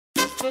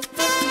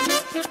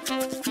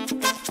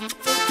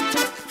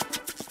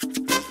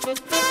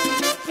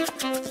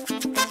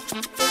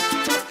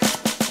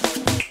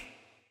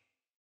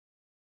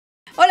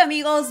Hola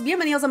amigos,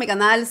 bienvenidos a mi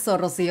canal, soy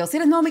Rocío. Si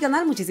eres nuevo a mi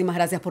canal, muchísimas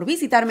gracias por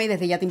visitarme y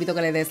desde ya te invito a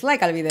que le des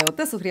like al video,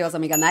 te suscribas a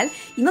mi canal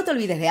y no te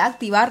olvides de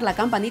activar la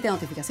campanita de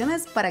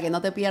notificaciones para que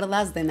no te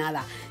pierdas de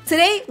nada.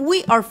 Today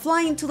we are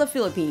flying to the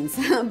Philippines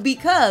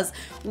because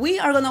we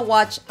are gonna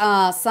watch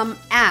some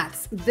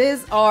ads.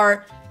 These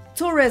are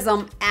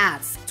tourism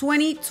ads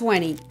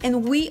 2020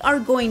 and we are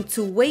going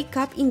to wake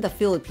up in the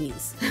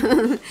Philippines.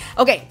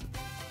 Ok,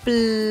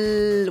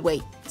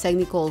 wait,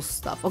 technical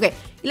stuff. Ok,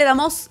 y le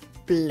damos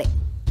play.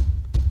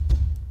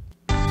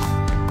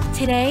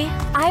 Today,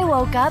 I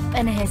woke up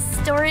in a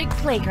historic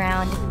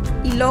playground.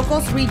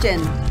 Ilocos region.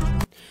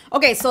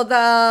 Okay, so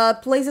the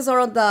places are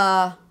on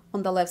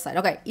the left side.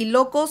 Okay,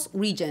 Ilocos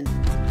region.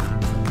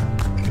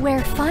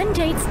 Where fun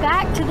dates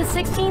back to the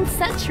 16th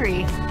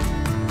century.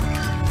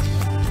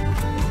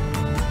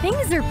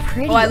 Things are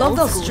pretty Oh, I love old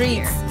those school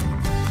streets.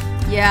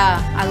 here.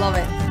 Yeah, I love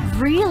it.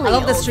 Really I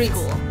love the old streets.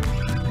 school.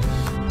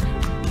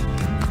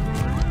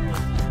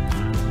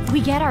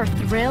 We get our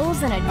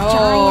thrills in a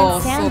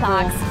giant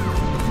sandbox. So cool.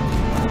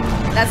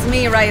 That's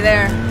me right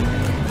there.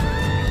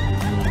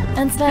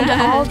 And spend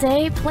all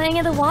day playing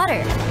in the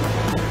water.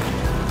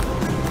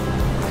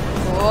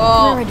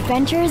 Whoa. Where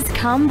adventures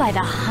come by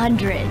the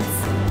hundreds.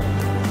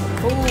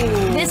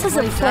 Ooh, This is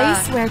a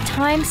place where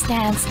time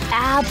stands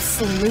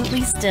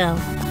absolutely still.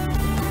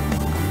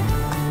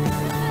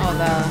 Oh,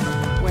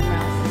 the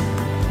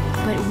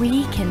windmills. But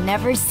we can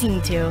never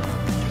seem to.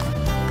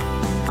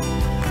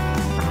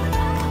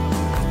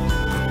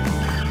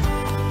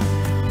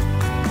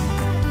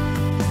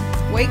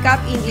 Wake up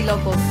in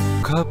Ilocos.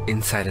 Woke up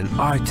inside an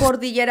artist's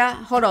Cordillera,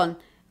 hold on.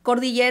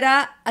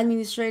 Cordillera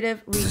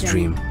Administrative Region.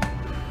 dream.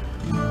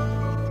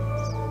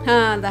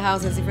 The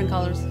houses, different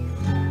colors.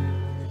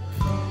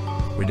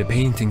 Where the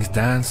paintings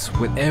dance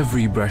with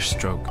every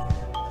brushstroke.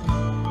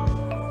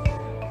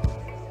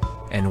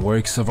 And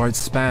works of art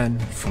span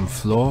from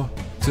floor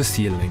to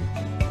ceiling.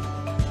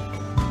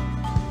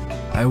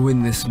 I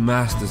witness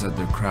masters at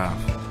their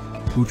craft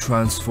who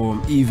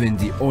transform even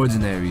the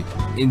ordinary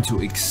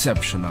into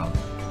exceptional.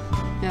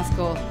 That's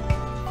cool.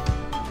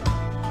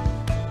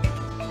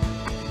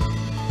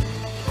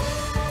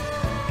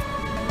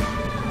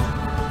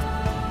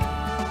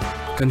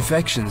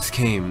 Confections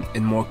came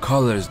in more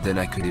colors than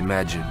I could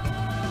imagine.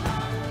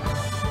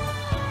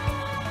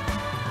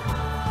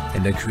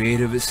 And a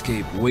creative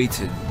escape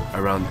waited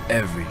around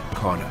every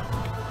corner.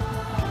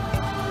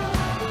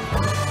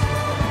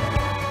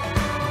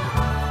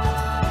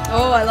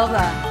 Oh, I love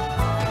that.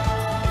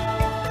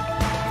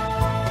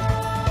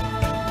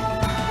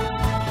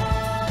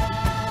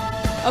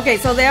 Okay,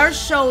 so they are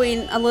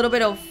showing a little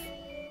bit of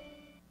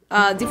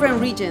different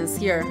regions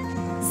here.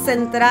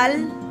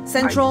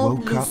 Central, I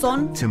woke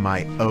Luzon. up to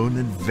my own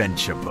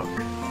adventure book,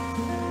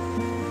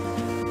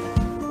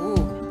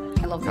 Ooh,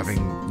 I love this.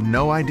 having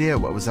no idea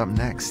what was up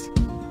next.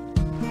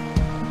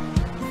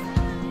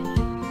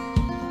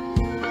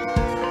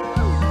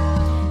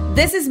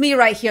 This is me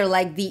right here,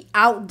 like the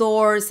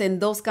outdoors and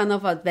those kind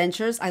of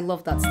adventures. I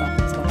love that stuff.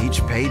 Let's go.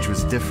 Each page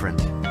was different.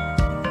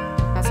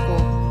 That's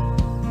cool.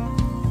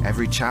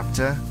 Every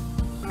chapter,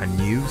 a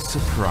new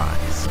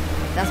surprise.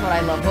 That's what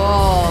I love.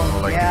 Oh,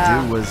 All I yeah.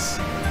 could do was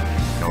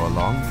go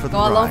along for the Go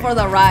ride. along for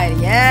the ride.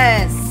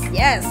 Yes,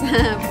 yes.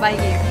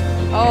 Biking.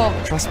 Oh,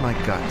 Trust my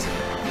gut.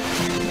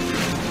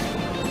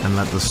 And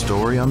let the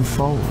story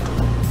unfold.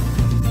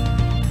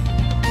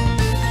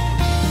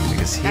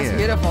 Because that's here,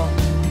 beautiful.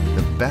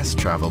 the best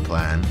travel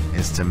plan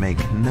is to make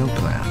no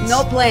plans.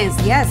 No plans.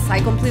 Yes, I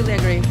completely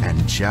agree. And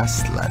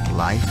just let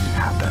life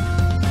happen.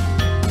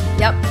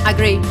 Yep,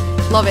 agree.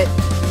 Love it.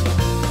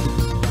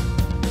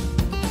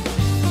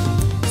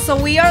 So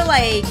we are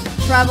like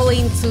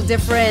traveling to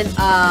different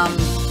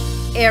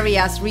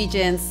areas,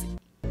 regions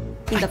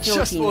in the I Philippines.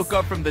 just woke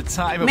up from the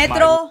time of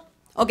Metro.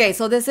 Okay,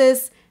 so this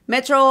is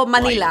Metro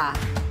Manila.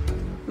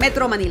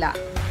 Metro Manila.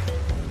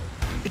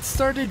 It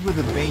started with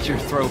a major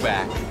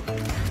throwback.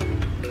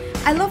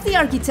 I love the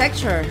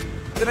architecture.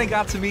 Then I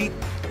got to meet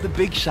the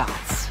big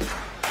shots.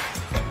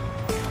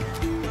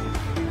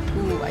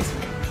 Ooh, I see.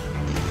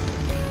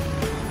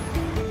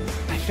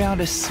 I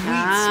found a sweet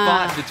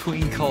spot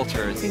between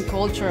cultures In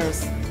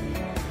cultures,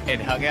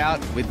 and hung out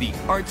with the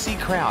artsy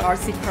crowd.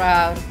 artsy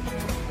crowd.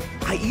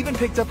 I even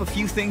picked up a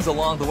few things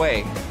along the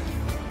way.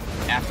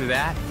 After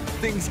that,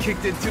 things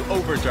kicked into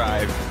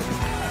overdrive.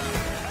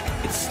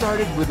 It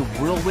started with a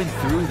whirlwind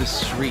through the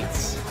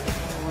streets.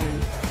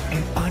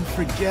 And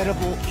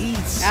unforgettable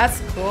eats. That's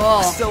cool.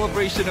 A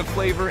celebration of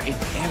flavor in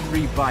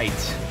every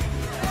bite.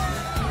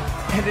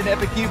 And an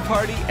epic new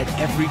party at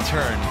every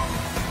turn.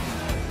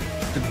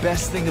 The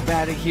best thing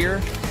about it here,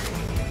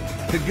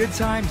 the good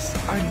times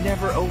are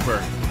never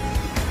over.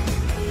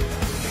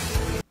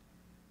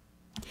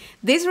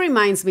 This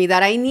reminds me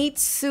that I need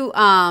to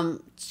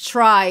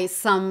try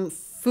some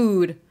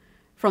food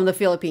from the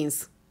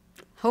Philippines.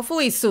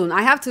 Hopefully soon.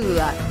 I have to do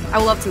that. I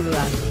would love to do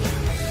that.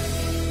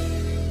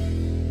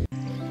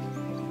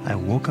 I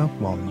woke up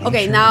while nature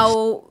Okay,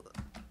 now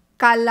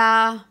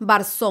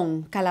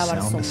Calabarzón. was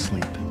sound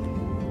asleep.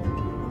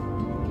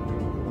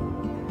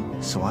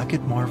 So I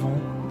could marvel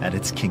at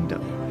its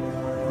kingdom.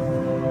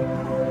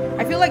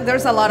 I feel like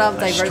there's a lot of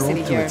I diversity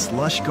strolled through here. its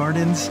lush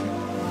gardens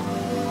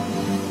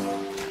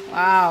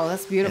Wow,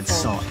 that's beautiful. and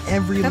saw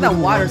every Look at the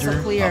little water, so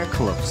wonder clear. up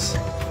close.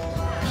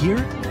 Here,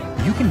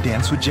 you can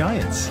dance with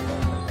giants,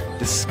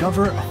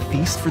 discover a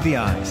feast for the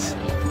eyes,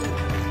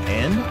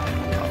 and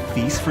a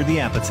feast for the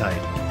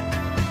appetite.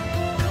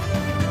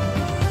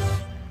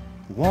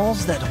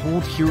 Walls that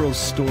hold heroes'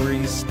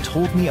 stories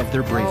told me of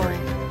their bravery,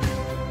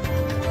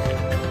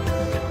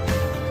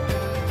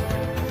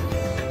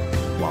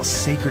 while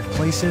sacred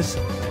places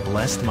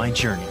blessed my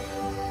journey.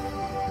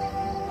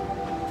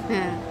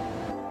 Yeah.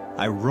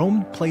 I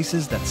roamed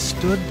places that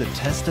stood the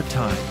test of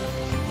time,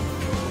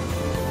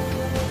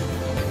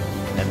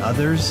 and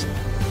others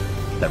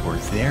that were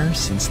there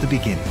since the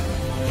beginning.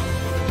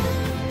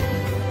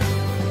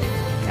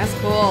 That's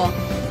cool.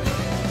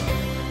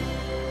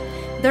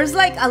 There's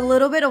like a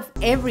little bit of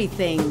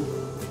everything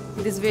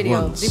in this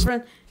video. Once.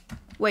 Different.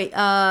 Wait,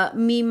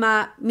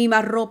 Mima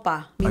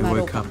ropa. I Mima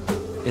woke ropa.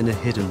 up in a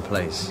hidden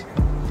place.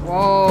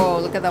 Whoa,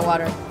 look at the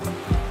water.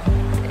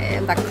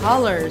 And the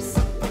colors.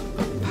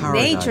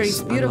 Paradise, Nature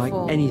is beautiful.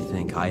 unlike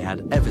anything I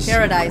had ever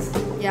Paradise.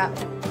 Yeah.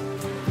 seen.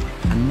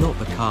 And not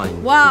the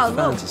kind Wow, of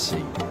look.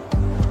 fantasy.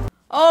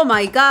 Oh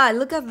my god,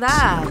 look at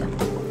that.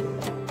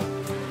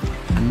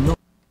 And not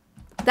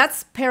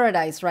That's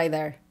paradise right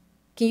there.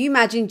 Can you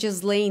imagine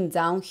just laying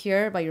down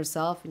here by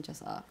yourself and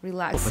just of the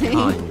relaxing?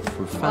 kind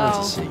from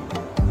fantasy.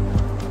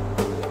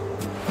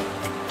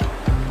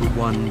 The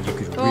one you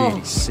could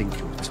really sink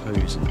your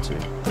toes into.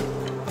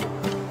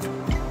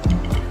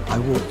 I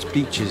walked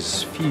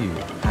beaches few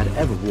had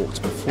ever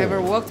walked before.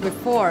 Ever walked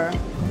before?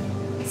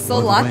 So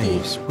While the lucky.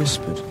 waves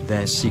whispered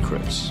their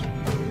secrets.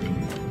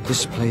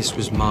 This place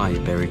was my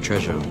buried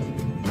treasure.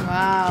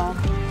 Wow.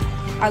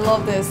 I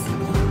love this.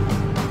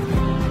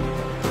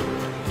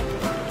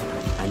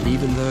 And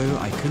even though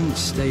I couldn't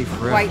stay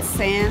forever, White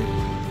sand.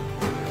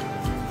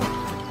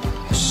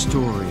 the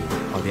story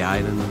of the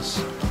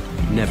islands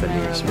never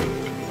leaves me.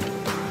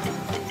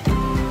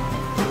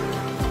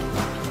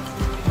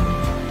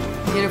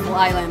 Beautiful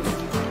islands.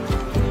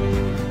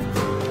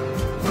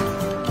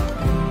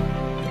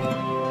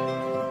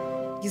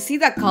 You see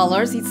the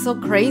colors? It's so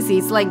crazy.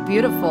 It's like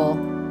beautiful.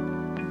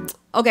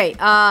 Okay,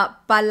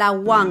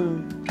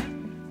 Palawan.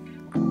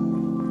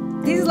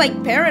 This is like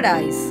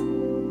paradise.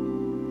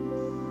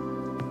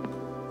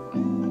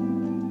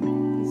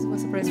 This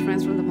was separates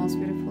friends from the most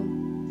beautiful.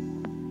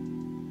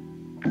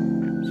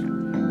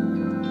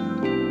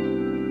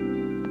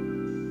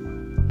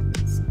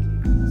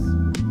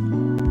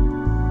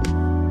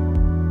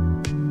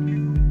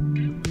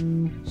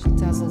 She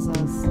dazzles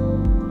us.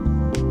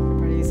 Her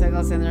pretty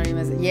cycles and her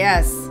image.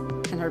 Yes,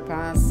 and her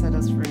past set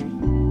us free.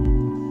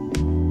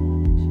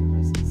 She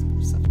resists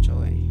bursts of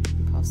joy,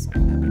 impulse of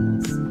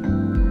happiness.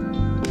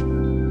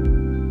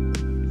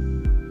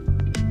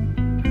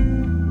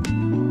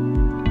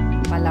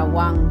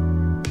 Palawan.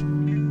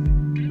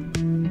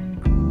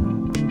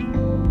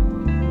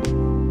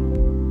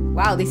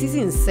 Wow, this is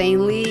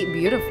insanely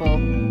beautiful.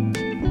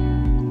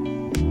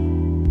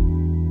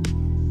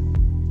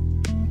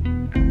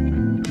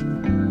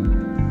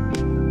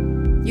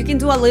 You can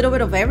do a little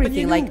bit of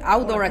everything, like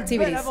outdoor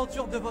activities.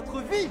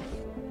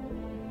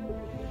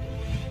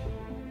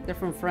 They're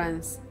from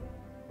France.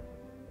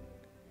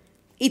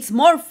 It's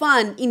more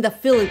fun in the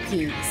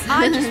Philippines.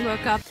 I just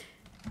woke up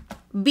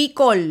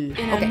Bicol.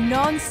 in a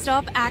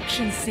non-stop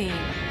action scene.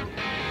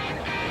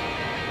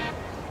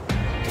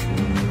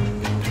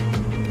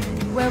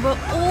 Where we're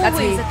always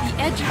me. at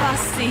the edge of our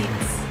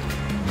seats.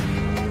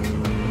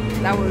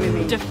 That would be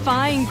me.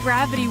 Defying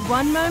gravity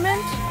one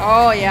moment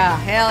Oh yeah,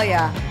 hell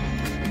yeah.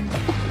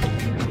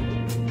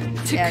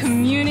 to Yes.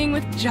 communing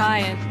with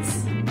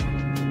giants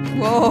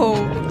Whoa.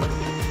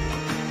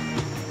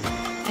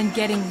 and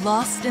getting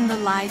lost in the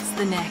lights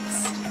the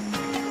next.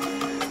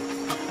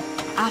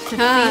 After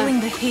Huh. feeling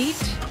the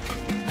heat,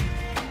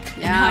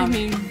 Yeah. I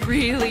mean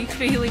really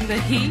feeling the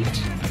heat,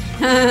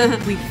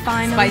 we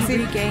finally Spicy.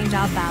 regained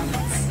our balance.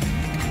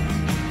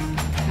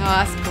 Oh,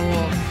 that's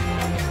cool.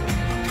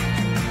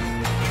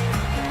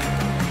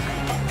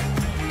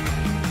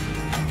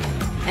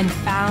 And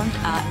found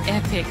our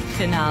epic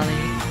finale.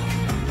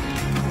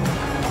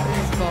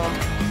 That's cool.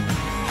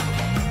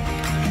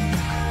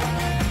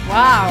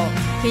 Wow.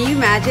 Can you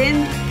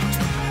imagine?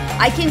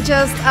 I can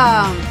just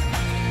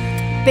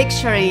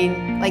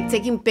picturing, like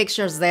taking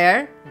pictures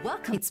there.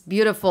 It's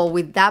beautiful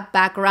with that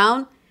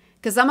background.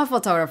 Because I'm a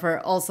photographer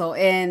also.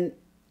 And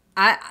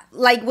I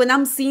like when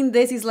I'm seeing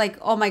this, it's like,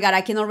 oh my God,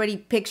 I can already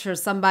picture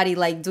somebody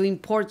like doing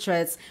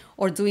portraits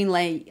or doing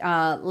like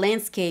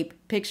landscape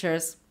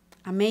pictures.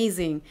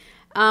 Amazing.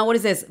 What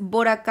is this?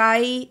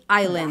 Boracay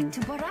Island.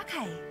 Back to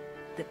Boracay,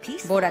 the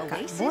peaceful Boracay.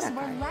 oasis Boracay.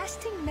 where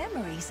lasting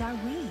memories are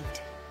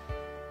weaved.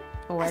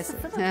 Oh, As the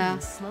yeah.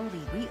 Philippines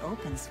slowly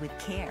reopens with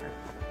care,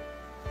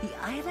 The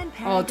island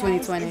Oh,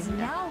 paradise 2020. is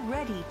now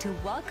ready to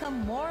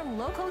welcome more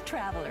local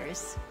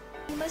travelers.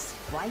 Famous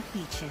white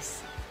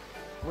beaches.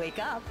 Wake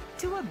up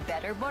to a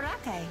better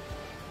Boracay.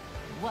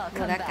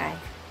 Welcome back.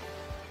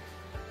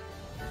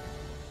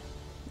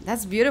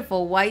 That's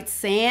beautiful. White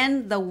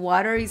sand. The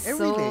water is Every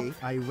so day,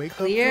 I wake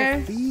clear. up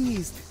to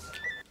feast.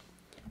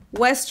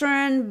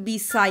 Western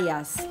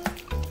Visayas.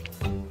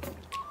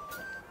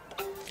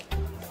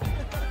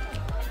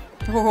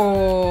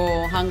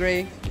 Oh,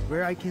 hungry.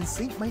 Where I can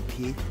sink my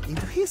teeth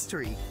into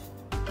history.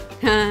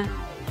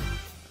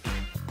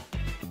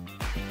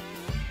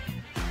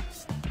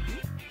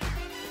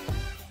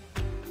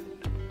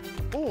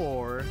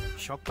 Or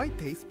shock my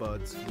taste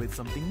buds with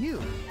something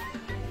new.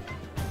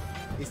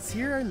 It's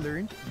here I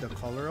learned the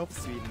color of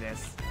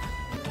sweetness.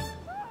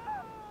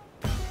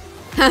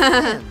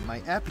 And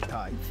my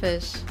appetite.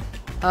 Fish.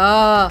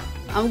 Oh,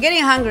 I'm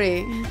getting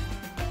hungry.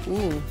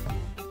 Ooh,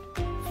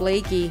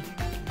 flaky.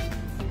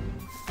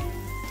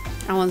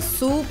 I want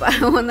soup.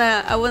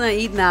 I wanna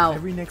eat now.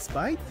 Every next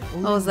bite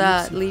only Oh,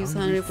 that you leaves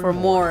hungry for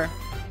more.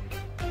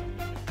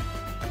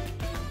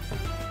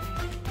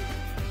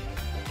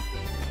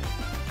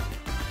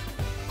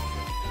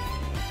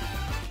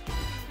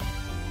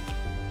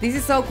 This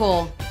is so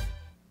cool.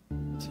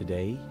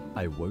 Today,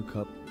 I woke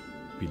up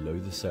below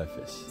the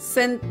surface,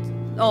 Same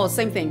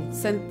thing.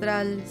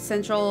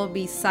 Central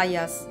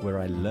Visayas. where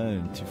I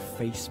learned to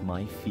face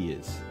my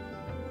fears.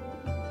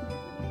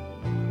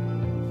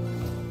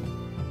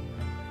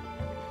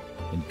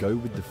 And go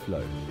with the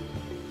flow.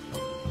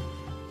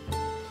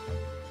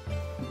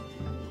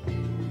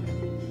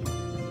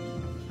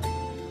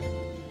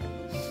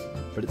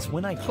 But it's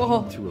when I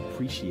came to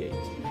appreciate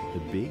the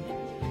big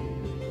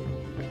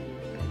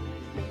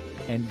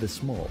and the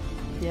small.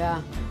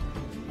 Yeah.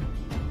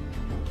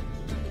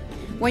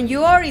 When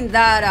you are in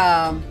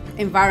that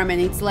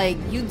environment, it's like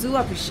you do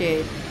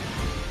appreciate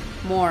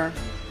more.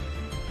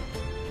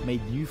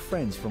 Made new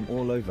friends from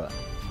all over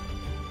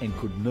and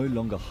could no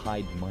longer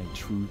hide my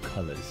true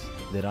colors.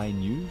 That I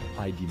knew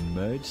I'd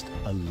emerged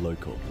a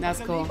local. That's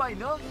cool.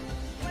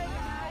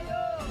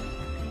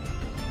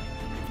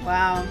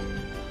 Wow.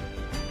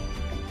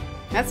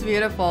 That's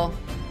beautiful.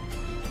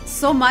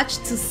 So much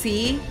to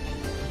see.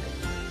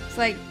 It's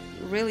like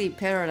really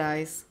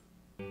paradise.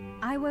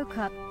 I woke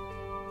up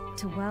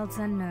to worlds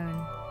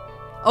unknown.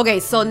 Okay,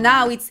 so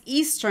now it's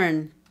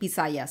Eastern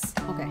Visayas.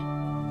 Okay.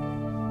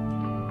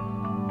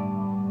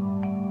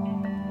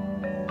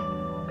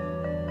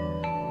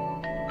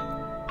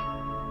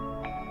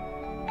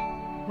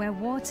 Where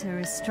water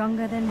is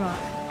stronger than rock.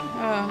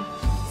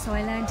 Oh. So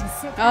I learned to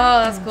sit Oh,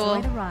 back that's and cool.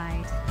 enjoy the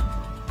ride.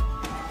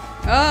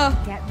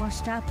 Oh. Get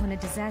washed up on a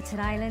deserted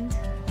island.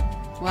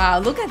 Wow,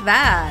 look at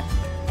that.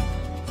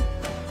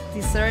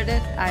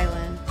 Deserted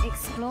island.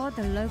 Explore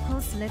the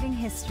locals' living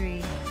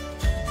history.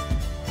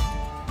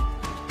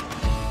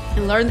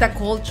 And learn the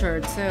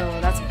culture too.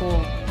 That's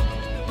cool.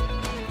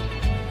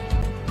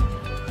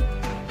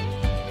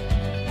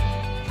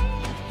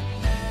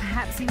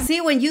 Perhaps even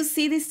See, when you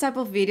see this type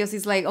of videos,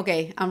 it's like,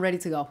 okay, I'm ready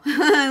to go.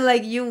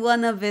 Like you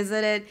wanna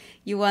visit it,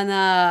 you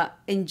wanna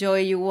enjoy,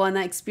 you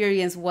wanna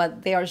experience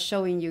what they are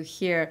showing you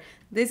here.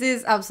 This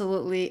is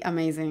absolutely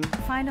amazing.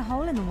 find a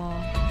hole in the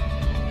wall.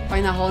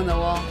 Find a hole in the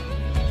wall.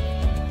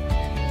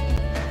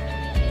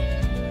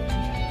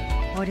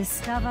 Or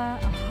discover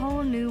a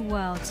whole new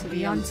world to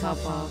be on top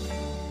of.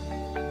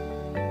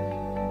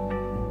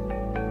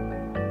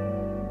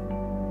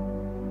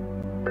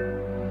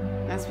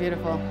 That's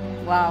beautiful.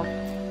 Wow.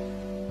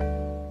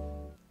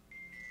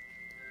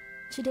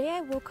 Today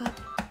I woke up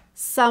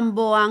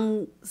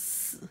Zamboanga.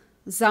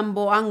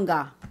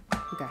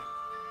 Okay.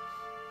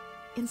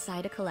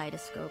 inside a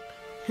kaleidoscope.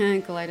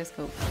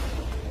 Kaleidoscope.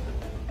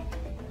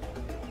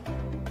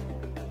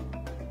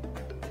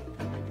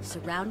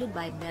 Surrounded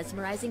by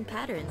mesmerizing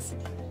patterns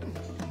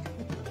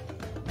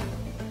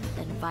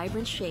and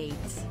vibrant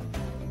shades.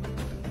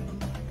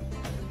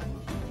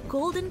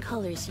 Golden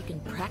colors you can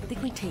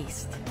practically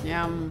taste.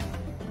 Yum.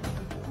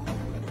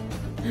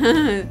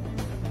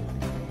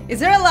 Is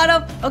there a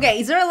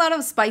lot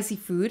of spicy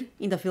food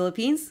in the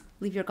Philippines?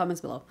 Leave your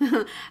comments below.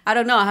 I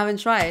don't know, I haven't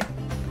tried.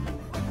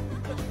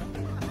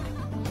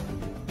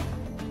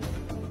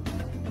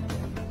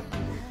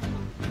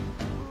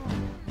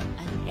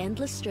 An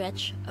endless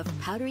stretch of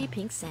powdery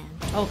pink sand.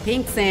 Oh,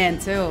 pink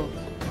sand too.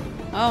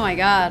 Oh my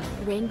god.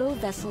 Rainbow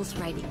vessels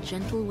riding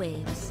gentle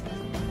waves.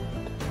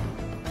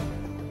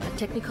 A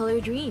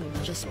Technicolor dream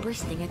just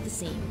bursting at the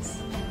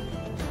seams.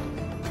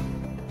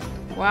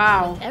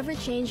 Wow. With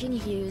ever-changing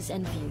hues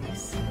and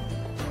views.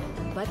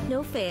 But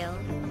no fail,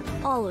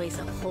 always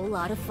a whole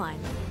lot of fun.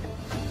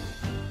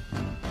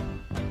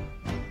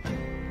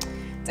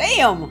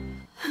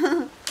 Damn!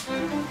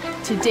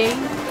 Today,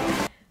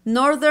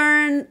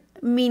 Northern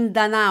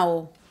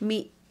Mindanao.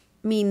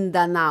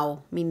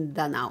 Mindanao.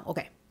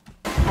 Okay.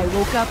 I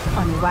woke up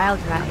on a wild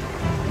ride.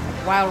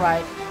 Wild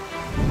ride.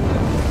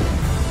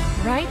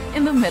 Right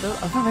in the middle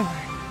of a river.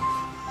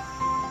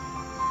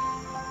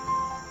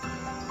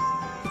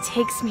 It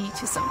takes me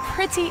to some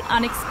pretty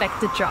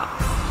unexpected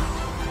drops.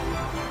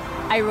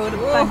 I wrote a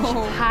bunch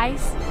of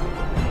highs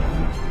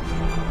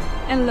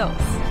and lows.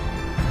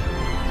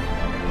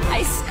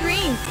 I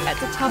screamed at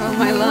the top of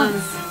my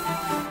lungs.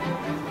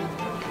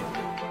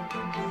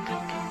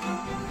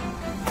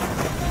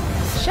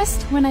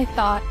 Just when I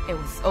thought it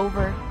was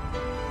over,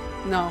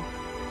 no.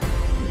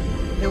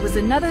 There was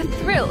another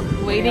thrill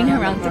waiting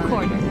around the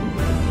corner.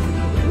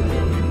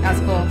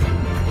 That's cool.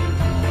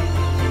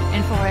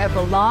 And for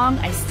however long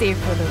I stayed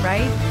for the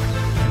ride,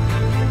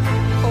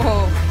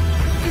 oh,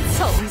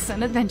 it's always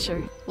an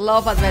adventure.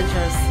 Love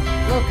adventures.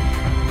 Look.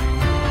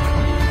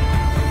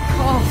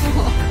 Oh,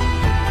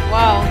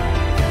 wow.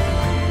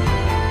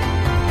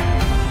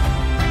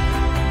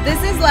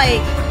 This is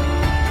like,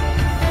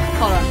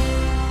 hold on.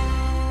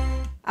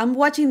 I'm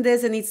watching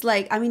this and it's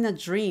like I'm in a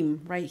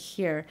dream right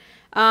here.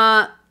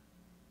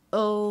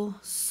 Oh,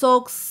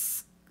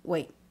 Socks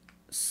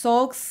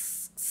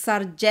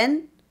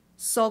Sargent.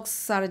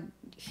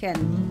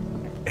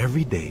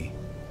 Every day,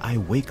 I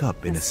wake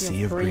up in a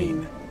sea of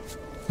green.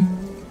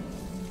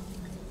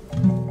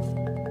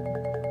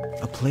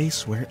 A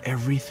place where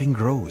everything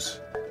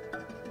grows.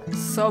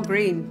 So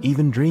green.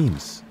 Even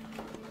dreams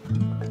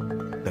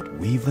that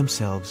weave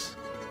themselves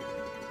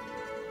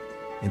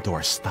into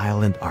our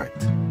style and art.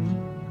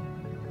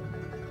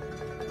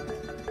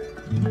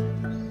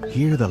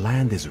 Here the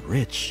land is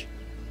rich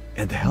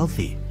and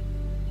healthy.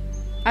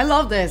 I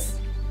love this.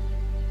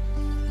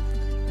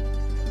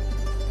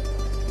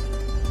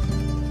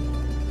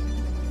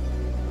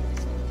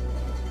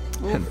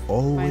 And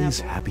always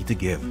happy to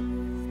give.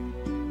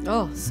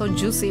 Oh, so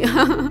juicy.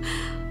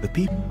 The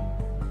people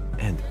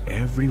and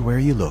everywhere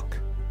you look.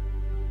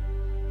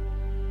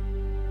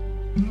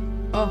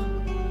 Oh.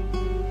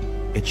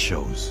 It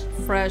shows.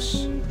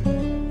 Fresh.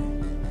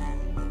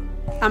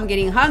 I'm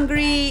getting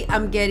hungry.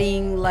 I'm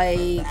getting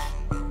like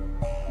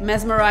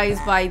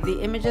mesmerized by the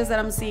images that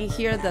I'm seeing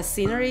here, the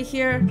scenery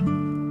here.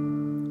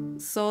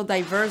 So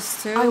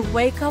diverse too. I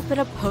wake up in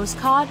a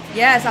postcard.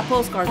 Yes, a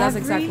postcard. That's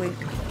exactly.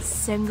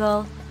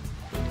 Single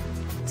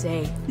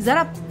day. Is that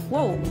a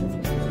whoa?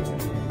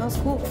 That was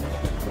cool.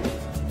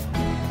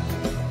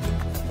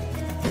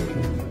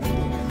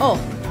 Oh,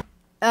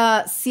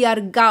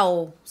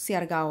 Siargao.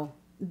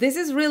 This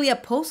is really a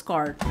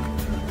postcard.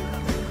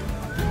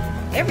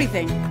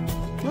 Everything.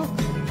 Look.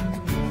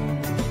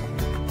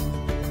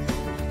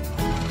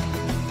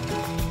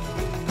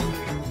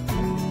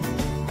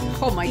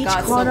 Oh my Each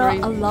God, corner so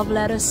green. a love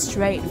letter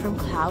straight from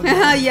cloud.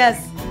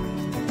 Yes.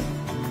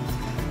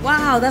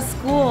 Wow, that's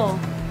cool.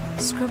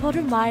 Scribbled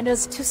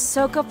reminders to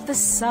soak up the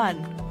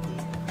sun.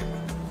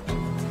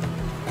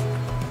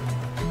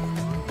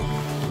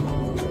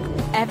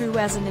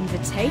 Everywhere's an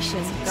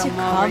invitation to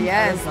come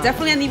yes, over.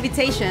 definitely an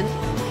invitation.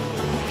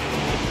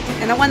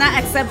 And I want to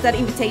accept that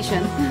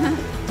invitation.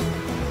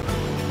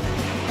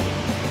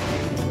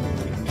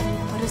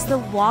 But it's the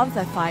warmth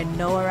I find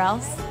nowhere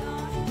else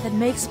that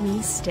makes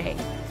me stay.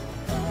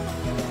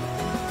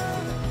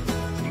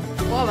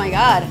 Oh my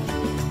God.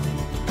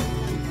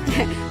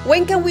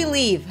 When can we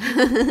leave?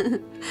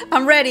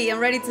 I'm ready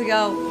to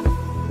go.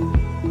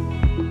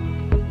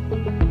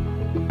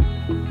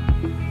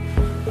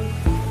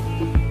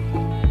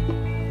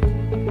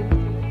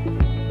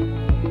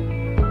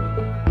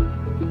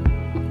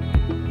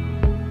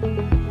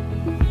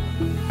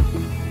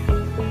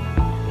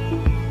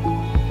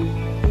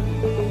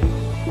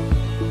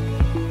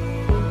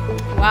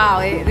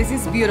 Wow, this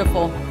is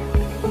beautiful.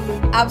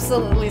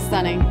 Absolutely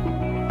stunning.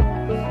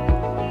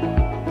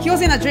 He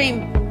was in a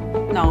dream.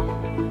 No.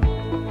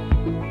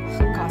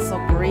 God, so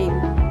green.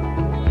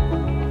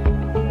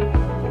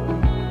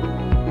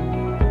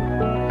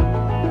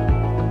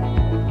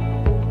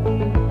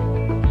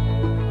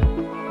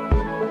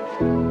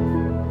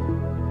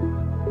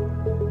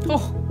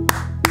 Oh,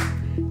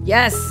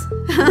 yes.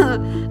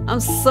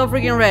 I'm so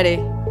freaking ready.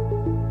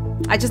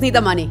 I just need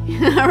the money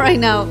right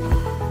now.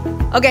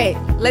 Okay,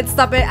 let's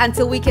stop it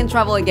until we can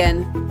travel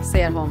again.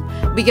 Stay at home.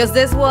 Because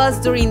this was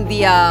during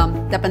the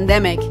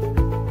pandemic.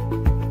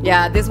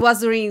 Yeah, this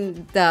was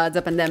during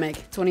the pandemic,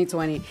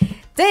 2020.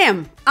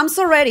 Damn, I'm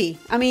so ready.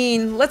 I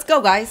mean, let's go,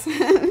 guys.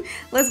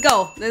 Let's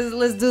go.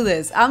 Let's do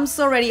this. I'm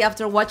so ready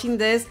after watching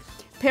this.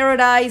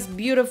 Paradise,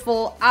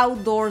 beautiful,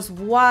 outdoors,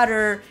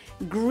 water,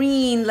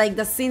 green, like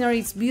the scenery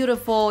is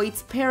beautiful.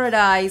 It's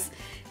paradise.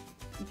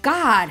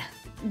 God,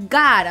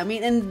 I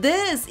mean, and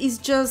this is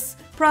just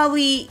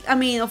probably, I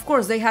mean, of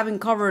course, they haven't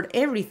covered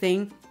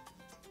everything,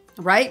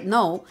 right?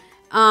 No.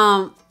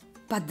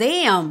 But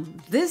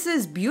damn, this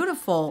is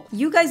beautiful.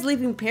 You guys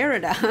live in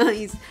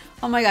paradise.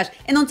 Oh my gosh.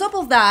 And on top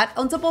of that,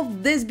 on top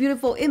of these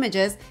beautiful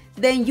images,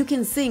 then you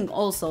can sing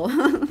also.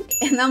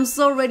 And I'm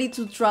so ready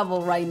to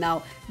travel right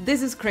now.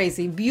 This is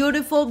crazy.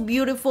 Beautiful,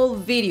 beautiful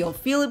video.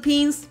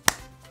 Philippines.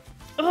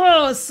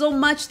 Oh, so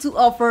much to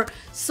offer.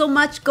 So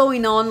much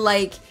going on.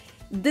 Like,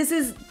 this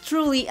is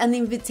truly an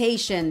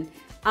invitation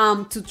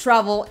to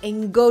travel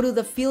and go to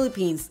the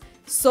Philippines.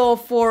 So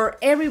for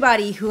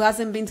everybody who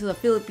hasn't been to the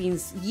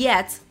Philippines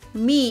yet,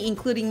 me,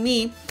 including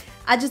me,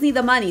 I just need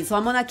the money. So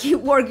I'm gonna keep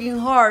working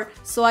hard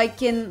so I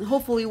can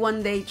hopefully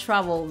one day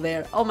travel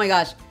there. Oh my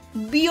gosh,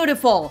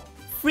 beautiful.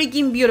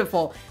 freaking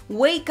beautiful.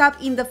 Wake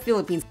up in the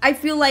Philippines. I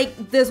feel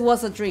like this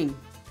was a dream.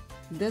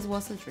 This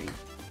was a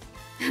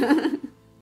dream.